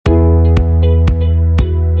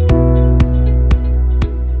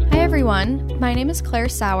everyone. My name is Claire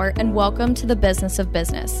Sauer, and welcome to the Business of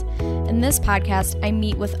Business. In this podcast, I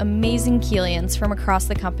meet with amazing Keelians from across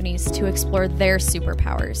the companies to explore their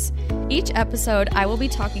superpowers. Each episode, I will be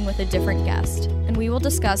talking with a different guest, and we will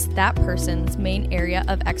discuss that person's main area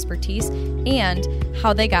of expertise and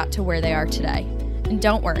how they got to where they are today. And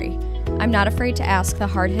don't worry, I'm not afraid to ask the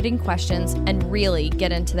hard-hitting questions and really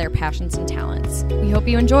get into their passions and talents. We hope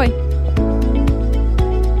you enjoy.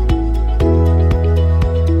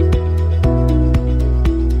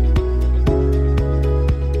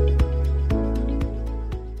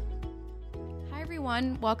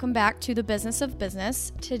 Welcome back to the Business of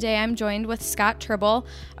Business. Today I'm joined with Scott Tribl,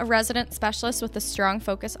 a resident specialist with a strong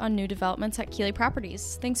focus on new developments at Keeley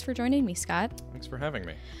Properties. Thanks for joining me, Scott. Thanks for having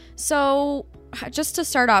me. So, just to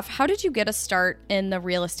start off, how did you get a start in the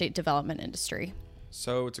real estate development industry?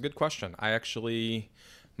 So it's a good question. I took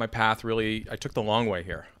the long way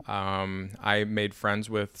here. I made friends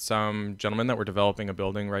with some gentlemen that were developing a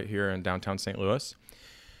building right here in downtown St. Louis.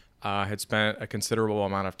 Had spent a considerable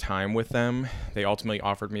amount of time with them. They ultimately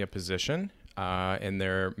offered me a position in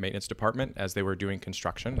their maintenance department as they were doing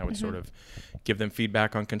construction. I would sort of give them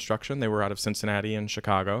feedback on construction. They were out of Cincinnati and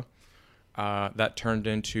Chicago. That turned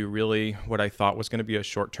into really what I thought was going to be a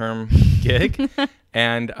short-term gig,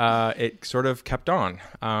 and it sort of kept on.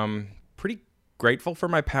 Pretty grateful for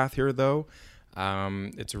my path here, though.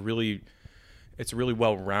 It's a really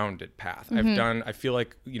well-rounded path. I feel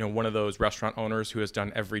like, one of those restaurant owners who has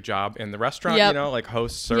done every job in the restaurant, like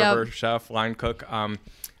host, server, chef, line cook.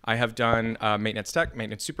 I have done maintenance tech,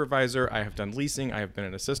 maintenance supervisor. I have done leasing. I have been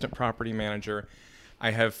an assistant property manager.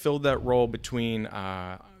 I have filled that role between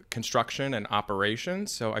construction and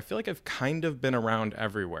operations. So I feel like I've kind of been around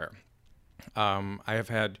everywhere. I have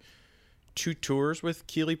had 2 tours with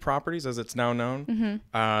Keeley Properties, as it's now known.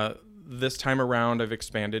 This time around, I've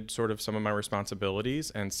expanded sort of some of my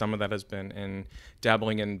responsibilities, and some of that has been in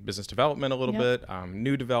dabbling in business development a little bit,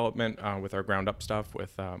 new development with our ground up stuff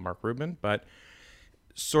with Mark Rubin. But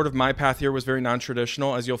sort of my path here was very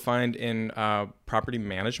non-traditional, as you'll find in property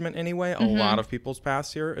management anyway. A lot of people's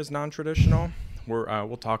paths here is non-traditional.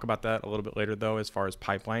 We'll talk about that a little bit later, though, as far as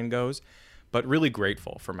pipeline goes. But really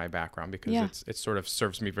grateful for my background because it sort of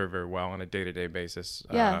serves me very, very well on a day-to-day basis,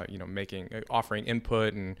 offering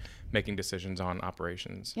input and making decisions on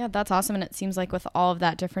operations. Yeah, that's awesome. And it seems like with all of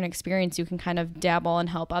that different experience, you can kind of dabble and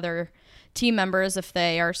help other team members if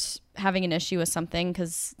they are having an issue with something,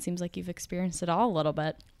 because it seems like you've experienced it all a little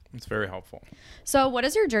bit. It's very helpful. So what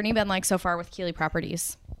has your journey been like so far with Keeley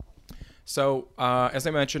Properties? So, as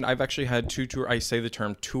I mentioned, I've actually had 2 tours. I say the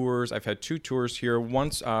term tours. I've had 2 tours here.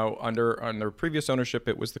 Once under previous ownership,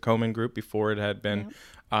 it was the Komen Group before it had been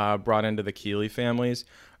brought into the Keeley families.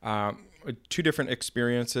 2 different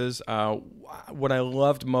experiences. What I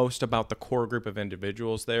loved most about the core group of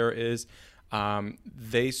individuals there is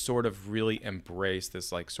they sort of really embrace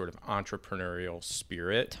this like sort of entrepreneurial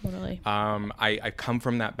spirit. Totally. I come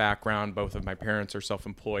from that background. Both of my parents are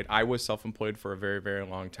self-employed. I was self-employed for a very, very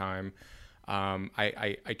long time.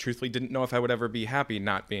 I truthfully didn't know if I would ever be happy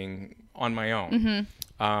not being on my own.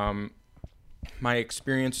 My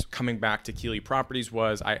experience coming back to Keeley Properties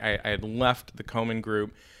was I had left the Komen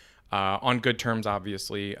Group on good terms,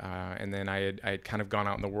 obviously, and then I had kind of gone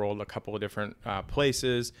out in the world a couple of different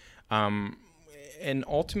places. And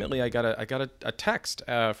ultimately, I got a text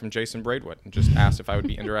from Jason Braidwood and just asked if I would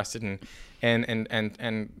be interested in,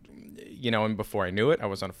 and before I knew it, I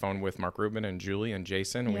was on the phone with Mark Rubin and Julie and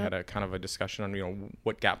Jason, and we had a kind of a discussion on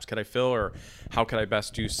what gaps could I fill or how could I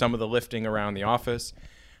best do some of the lifting around the office.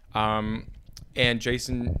 And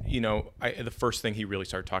Jason, the first thing he really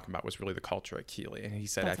started talking about was really the culture at Keeley, and he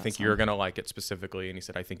said, "I think you're gonna like it specifically," and he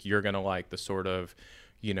said, "I think you're gonna like the sort of."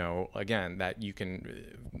 Again, that you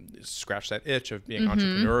can scratch that itch of being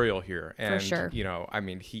entrepreneurial here. And, for sure.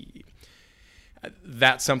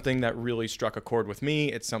 That's something that really struck a chord with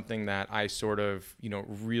me. It's something that I sort of,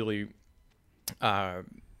 really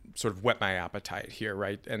sort of whet my appetite here,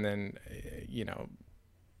 right? And then,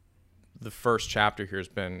 the first chapter here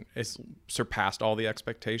it's surpassed all the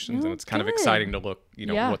expectations, and it's kind of exciting to look,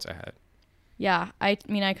 what's ahead. Yeah, I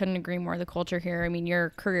couldn't agree more. The culture here,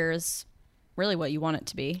 your career is really what you want it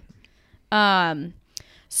to be.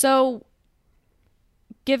 So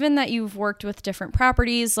given that you've worked with different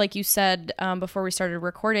properties, like you said before we started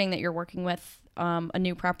recording that you're working with a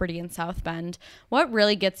new property in South Bend, what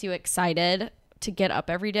really gets you excited to get up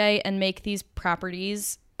every day and make these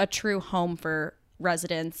properties a true home for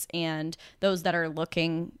residents and those that are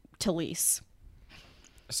looking to lease?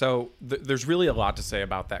 So there's really a lot to say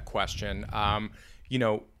about that question.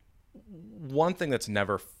 One thing that's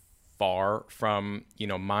never far from,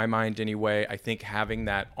 my mind anyway. I think having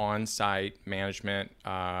that on-site management,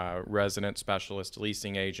 resident specialist,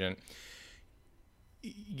 leasing agent,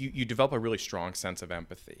 you develop a really strong sense of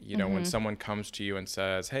empathy. When someone comes to you and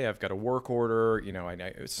says, hey, I've got a work order,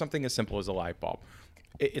 it's something as simple as a light bulb.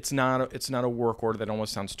 It's not a work order that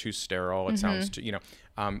almost sounds too sterile. It sounds too,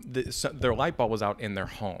 their light bulb was out in their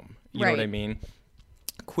home. You know what I mean?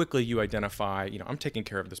 Quickly you identify, I'm taking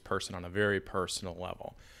care of this person on a very personal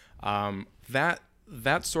level.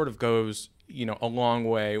 That sort of goes, a long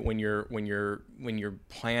way when you're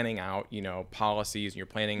planning out, policies, and you're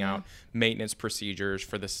planning out maintenance procedures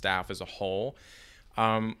for the staff as a whole.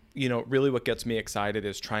 Really what gets me excited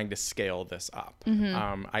is trying to scale this up.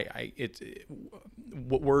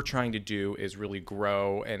 What we're trying to do is really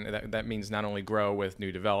grow, and that means not only grow with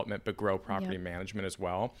new development, but grow property management as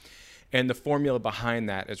well. And the formula behind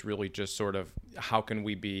that is really just sort of how can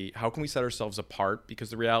we set ourselves apart? Because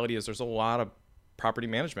the reality is there's a lot of property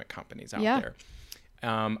management companies out there.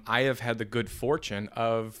 I have had the good fortune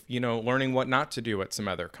of, learning what not to do at some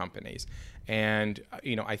other companies. And,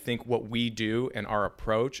 I think what we do and our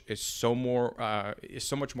approach is so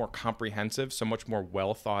much more comprehensive, so much more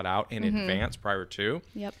well thought out in advance prior to.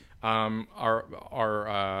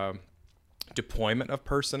 Our deployment of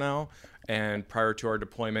personnel and prior to our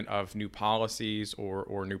deployment of new policies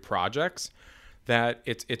or new projects, that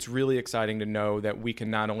it's really exciting to know that we can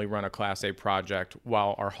not only run a Class A project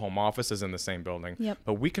while our home office is in the same building,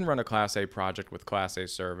 but we can run a Class A project with Class A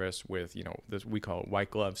service with, this, we call it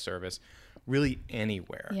white glove service, really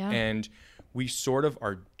anywhere. And we sort of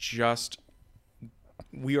are just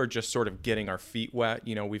sort of getting our feet wet.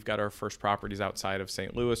 We've got our first properties outside of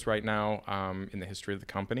St. Louis right now, in the history of the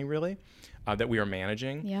company, really, that we are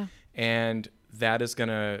managing. And that is going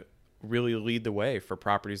to really lead the way for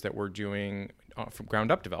properties that we're doing from ground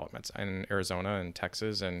up developments in Arizona and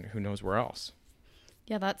Texas and who knows where else.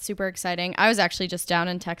 Yeah, that's super exciting. I was actually just down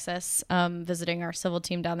in Texas visiting our civil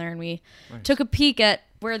team down there, and we took a peek at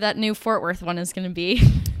where that new Fort Worth one is going to be.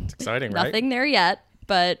 It's exciting, right? Nothing there yet,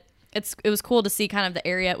 but it was cool to see kind of the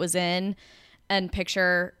area it was in and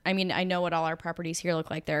picture. I mean, I know what all our properties here look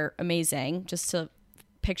like. They're amazing. Just to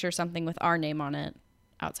picture something with our name on it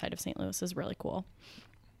outside of St. Louis is really cool.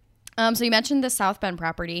 So you mentioned the South Bend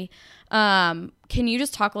property. Can you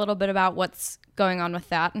just talk a little bit about what's going on with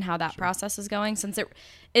that and how that process is going? Since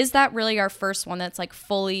is that really our first one that's like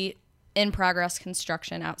fully in progress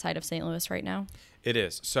construction outside of St. Louis right now? It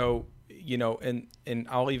is. So, and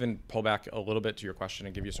I'll even pull back a little bit to your question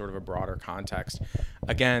and give you sort of a broader context.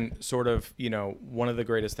 Again, sort of, one of the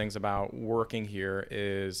greatest things about working here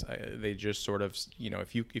is they just sort of,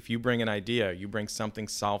 if you bring an idea, you bring something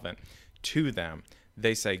solvent to them,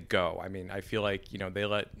 they say go. I mean, I feel like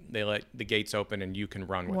they let the gates open and you can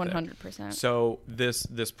run with 100%. it. So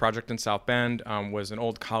this project in South Bend was an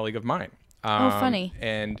old colleague of mine. Funny.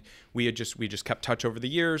 And we just kept touch over the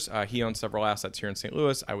years. He owned several assets here in St.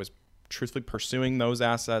 Louis. I was truthfully pursuing those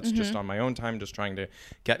assets just on my own time, just trying to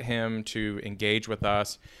get him to engage with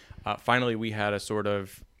us. Finally, we had a sort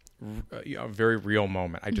of a very real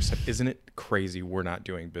moment. I just said, isn't it crazy we're not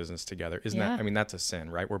doing business together? Isn't that, I mean, that's a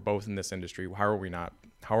sin, right? We're both in this industry. How are we not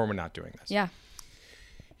doing this? Yeah.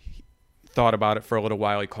 He thought about it for a little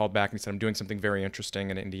while. He called back and he said, I'm doing something very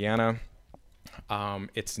interesting in Indiana.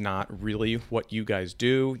 It's not really what you guys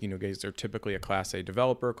do. You guys are typically a Class A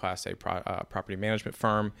developer, Class A property management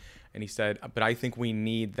firm. And he said, but I think we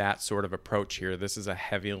need that sort of approach here. This is a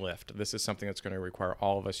heavy lift. This is something that's going to require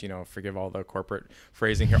all of us, forgive all the corporate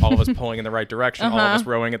phrasing here, all of us pulling in the right direction, all of us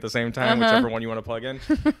rowing at the same time, whichever one you want to plug in.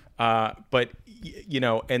 But,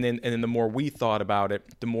 and then the more we thought about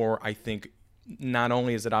it, the more I think not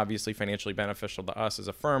only is it obviously financially beneficial to us as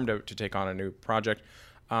a firm to take on a new project,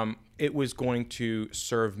 it was going to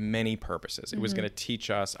serve many purposes. It was going to teach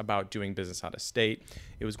us about doing business out of state.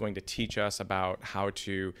 It was going to teach us about how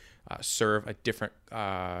to serve a different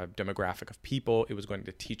demographic of people. It was going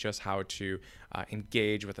to teach us how to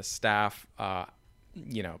engage with a staff,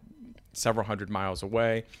 several hundred miles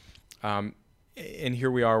away. And here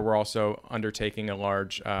we are, we're also undertaking a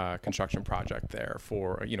large construction project there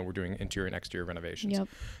for, we're doing interior and exterior renovations. Yep.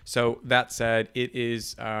 So that said, it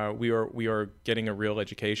is, we are getting a real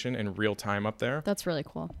education in real time up there. That's really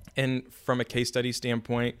cool. And from a case study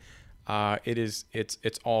standpoint,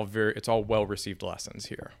 it's all well-received lessons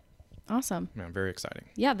here. Awesome. Yeah, very exciting.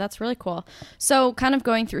 Yeah, that's really cool. So kind of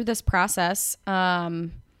going through this process,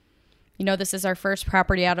 this is our first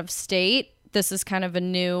property out of state. This is kind of a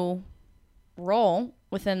new role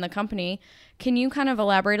within the company. Can you kind of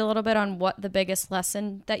elaborate a little bit on what the biggest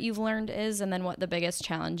lesson that you've learned is, and then what the biggest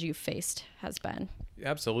challenge you've faced has been?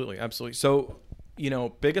 Absolutely. So,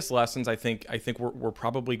 Biggest lessons, I think we're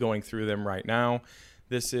probably going through them right now.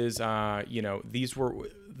 This is,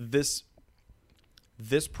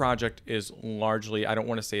 this project is largely, I don't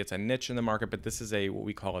want to say it's a niche in the market, but this is what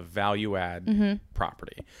we call a value add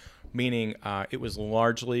property, meaning it was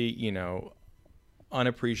largely,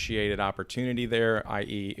 unappreciated opportunity there,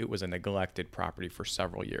 i.e. it was a neglected property for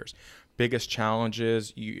several years. Biggest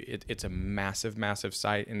challenges, it's a massive, massive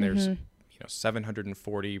site, and there's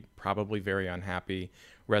 740 probably very unhappy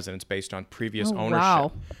residents based on previous ownership.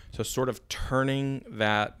 Wow. So sort of turning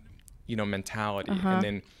that, mentality. And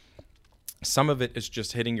then some of it is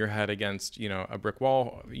just hitting your head against, a brick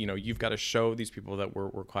wall. You've got to show these people that we're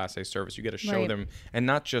Class A service. You got to show them, and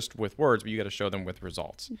not just with words, but you got to show them with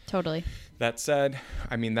results. Totally. That said,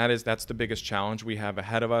 that's the biggest challenge we have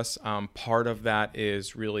ahead of us. Part of that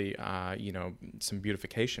is really, some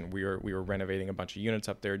beautification. We were renovating a bunch of units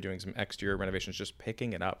up there, doing some exterior renovations, just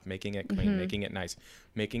picking it up, making it clean, making it nice,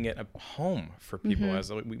 making it a home for people,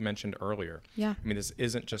 as we mentioned earlier. Yeah. This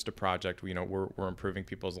isn't just a project. We're improving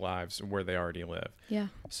people's lives where they already live. Yeah.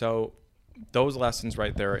 So those lessons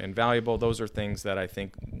right there are invaluable. Those are things that I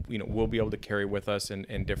think we'll be able to carry with us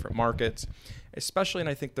in different markets, especially. And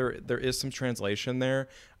I think there is some translation there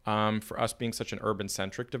for us being such an urban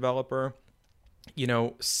centric developer.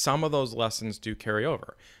 Some of those lessons do carry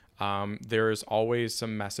over. There is always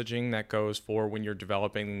some messaging that goes for when you're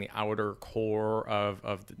developing the outer core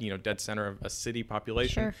of dead center of a city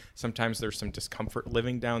population. Sure. Sometimes there's some discomfort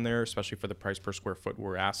living down there, especially for the price per square foot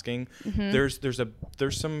we're asking. There's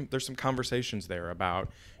some conversations there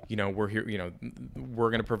about, we're here,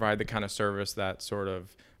 we're going to provide the kind of service that sort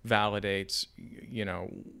of validates,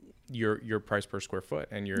 your price per square foot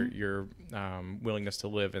and your willingness to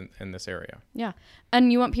live in this area. Yeah.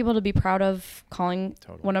 And you want people to be proud of calling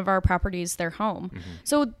one of our properties their home.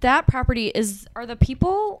 So that property are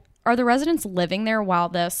the residents living there while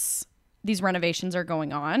these renovations are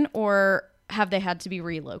going on, or have they had to be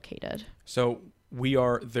relocated? So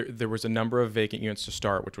there was a number of vacant units to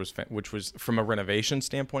start, which was from a renovation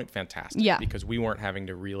standpoint, fantastic. Yeah. Because we weren't having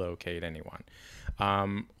to relocate anyone.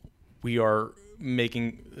 We are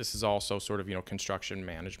making, this is also sort of, construction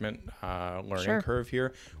management learning curve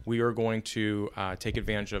here. We are going to take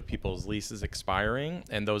advantage of people's leases expiring,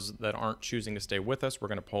 and those that aren't choosing to stay with us, we're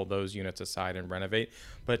going to pull those units aside and renovate.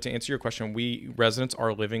 But to answer your question, residents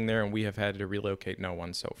are living there, and we have had to relocate no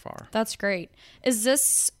one so far. That's great. Is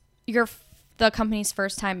this the company's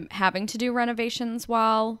first time having to do renovations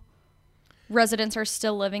while residents are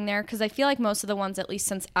still living there? Because I feel like most of the ones, at least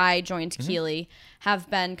since I joined Keeley, have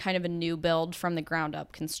been kind of a new build from the ground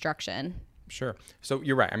up construction. Sure. So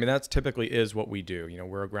you're right. That's typically is what we do.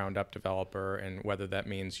 We're a ground up developer, and whether that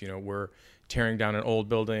means, we're tearing down an old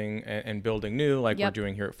building and building new, like we're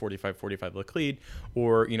doing here at 4545 Laclede,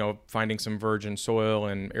 or, finding some virgin soil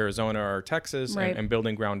in Arizona or Texas and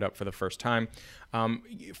building ground up for the first time.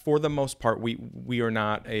 For the most part, we are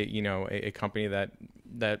not a company that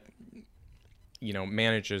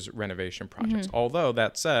manages renovation projects. Although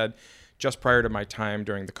that said, just prior to my time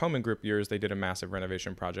during the Komen Group years, they did a massive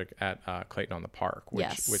renovation project at Clayton on the Park,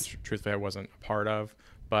 which truthfully I wasn't a part of,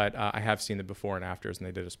 but I have seen the before and afters, and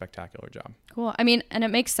they did a spectacular job. Cool. And it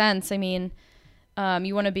makes sense. You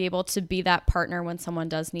want to be able to be that partner when someone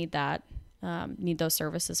does need those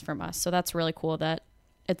services from us. So that's really cool that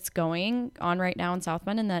it's going on right now in South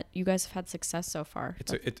Bend, and that you guys have had success so far.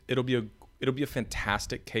 It'll be a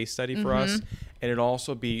fantastic case study for us, and it'll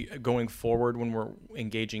also be going forward when we're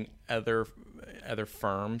engaging other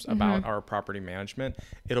firms about our property management.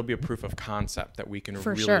 It'll be a proof of concept that we can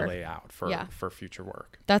lay out for future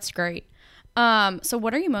work. That's great. So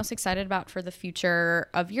what are you most excited about for the future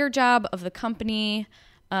of your job, of the company,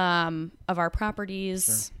 of our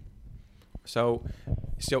properties? Sure.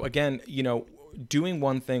 So again, doing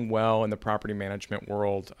one thing well in the property management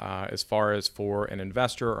world, as far as for an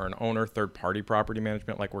investor or an owner, third-party property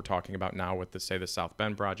management, like we're talking about now with the South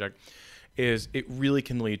Bend project, is it really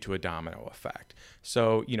can lead to a domino effect.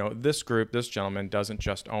 So, this gentleman doesn't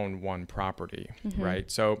just own one property, right?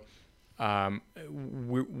 So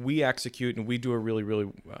we execute and we do a really, really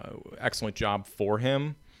excellent job for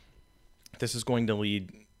him. This is going to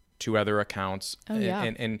lead to other accounts.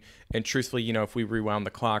 And truthfully, if we rewound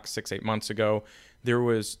the clock 6-8 months ago, there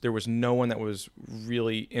was no one that was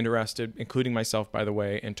really interested, including myself, by the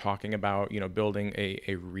way, in talking about, building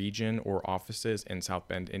a region or offices in South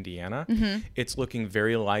Bend, Indiana. It's looking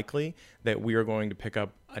very likely that we are going to pick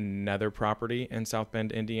up another property in South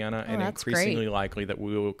Bend, Indiana, and increasingly likely that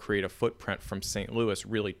we will create a footprint from St. Louis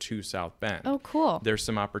really to South Bend. Oh, cool. There's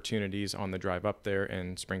some opportunities on the drive up there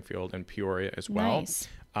in Springfield and Peoria as well. Nice.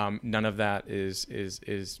 None of that is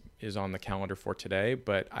on the calendar for today,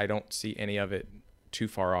 but I don't see any of it too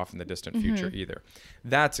far off in the distant future either.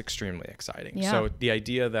 That's extremely exciting. Yeah. So the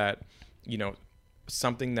idea that,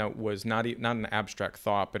 something that was not an abstract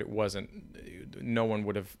thought, but it wasn't, no one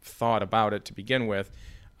would have thought about it to begin with.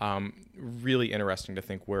 Really interesting to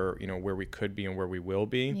think where we could be and where we will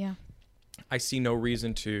be. Yeah. I see no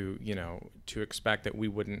reason to expect that we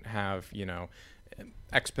wouldn't have,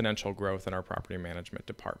 exponential growth in our property management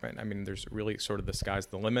department. I mean, there's really sort of the sky's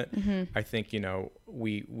the limit. I think,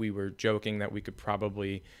 we were joking that we could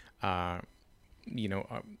probably, our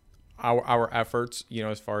efforts,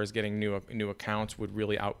 as far as getting new accounts would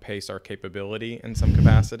really outpace our capability in some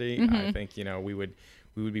capacity. I think, we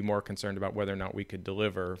would be more concerned about whether or not we could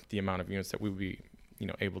deliver the amount of units that we would be,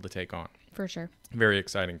 able to take on. For sure. Very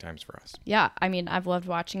exciting times for us. Yeah. I mean, I've loved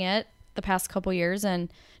watching it the past couple years,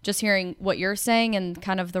 and just hearing what you're saying and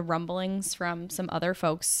kind of the rumblings from some other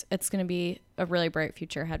folks, it's going to be a really bright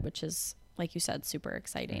future ahead, which is, like you said, super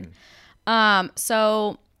exciting.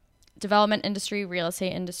 So development industry, real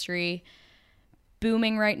estate industry,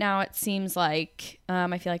 booming right now. It seems like,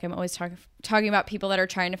 I feel like I'm always talking about people that are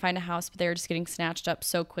trying to find a house, but they're just getting snatched up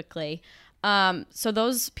so quickly. So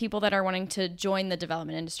those people that are wanting to join the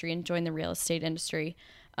development industry and join the real estate industry,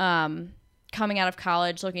 coming out of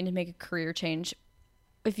college, looking to make a career change,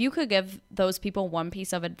 if you could give those people one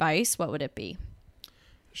piece of advice, what would it be?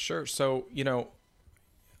 Sure. So,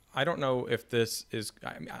 I don't know if this is,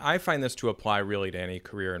 I find this to apply really to any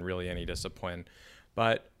career and really any discipline,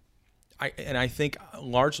 but I think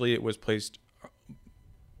largely it was placed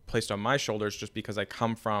on my shoulders just because I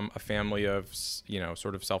come from a family of,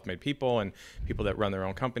 sort of self-made people and people that run their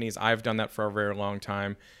own companies. I've done that for a very long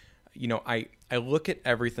time. I look at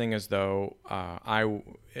everything as though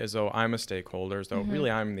I'm a stakeholder, as though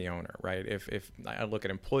really I'm the owner, right? If I look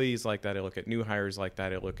at employees like that, I look at new hires like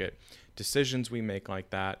that, I look at decisions we make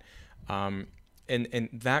like that, and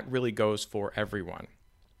that really goes for everyone.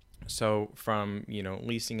 So from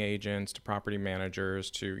leasing agents to property managers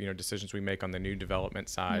to decisions we make on the new development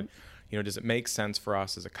side, does it make sense for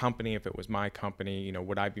us as a company? If it was my company,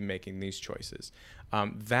 would I be making these choices?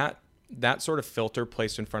 That sort of filter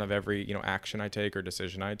placed in front of every action I take or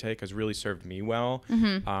decision I take has really served me well.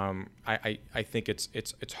 I think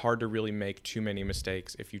it's hard to really make too many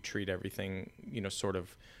mistakes if you treat everything sort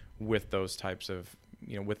of with those types of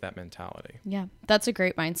with that mentality. Yeah, that's a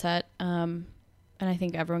great mindset. And I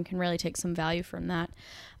think everyone can really take some value from that.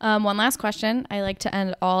 One last question. I like to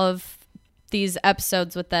end all of these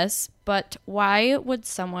episodes with this, but why would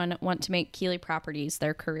someone want to make Keeley Properties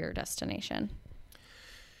their career destination?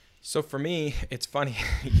 So for me, it's funny,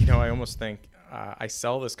 I almost think I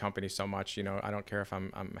sell this company so much, I don't care if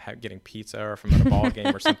I'm getting pizza or if I'm at a ball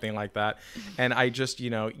game or something like that. And I just,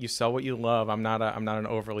 you sell what you love. I'm not an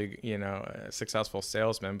overly, successful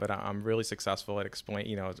salesman, but I'm really successful at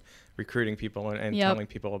recruiting people and telling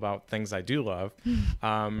people about things I do love.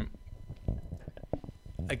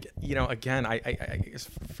 Again, I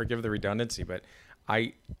forgive the redundancy, but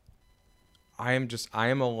I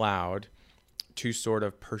am allowed to sort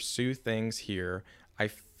of pursue things here. I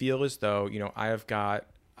feel as though, I've got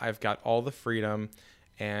all the freedom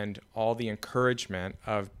and all the encouragement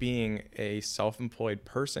of being a self-employed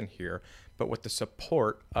person here, but with the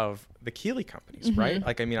support of the Keeley companies, right?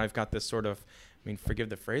 Like, I've got this sort of, forgive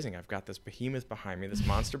the phrasing, I've got this behemoth behind me, this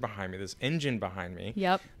monster behind me, this engine behind me,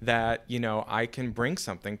 that, I can bring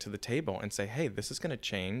something to the table and say, hey, this is going to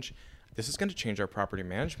change our property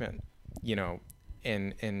management,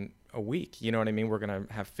 in a week, we're going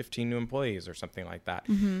to have 15 new employees or something like that.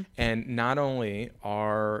 And not only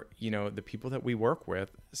are, the people that we work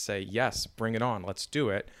with say, yes, bring it on, let's do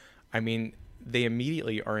it. They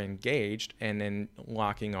immediately are engaged and then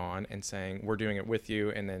locking on and saying, we're doing it with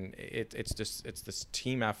you. And then it's this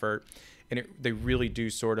team effort. And they really do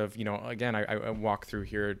sort of, again, I walk through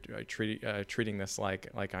here treating this like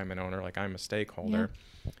I'm an owner, like I'm a stakeholder.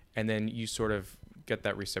 And then you sort of get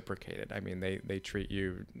that reciprocated. They treat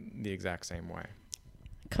you the exact same way.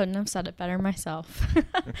 Couldn't have said it better myself.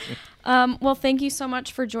 Well, thank you so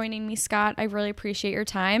much for joining me, Scott. I really appreciate your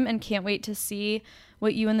time and can't wait to see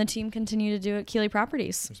what you and the team continue to do at Keeley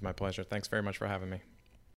Properties. It's my pleasure. Thanks very much for having me.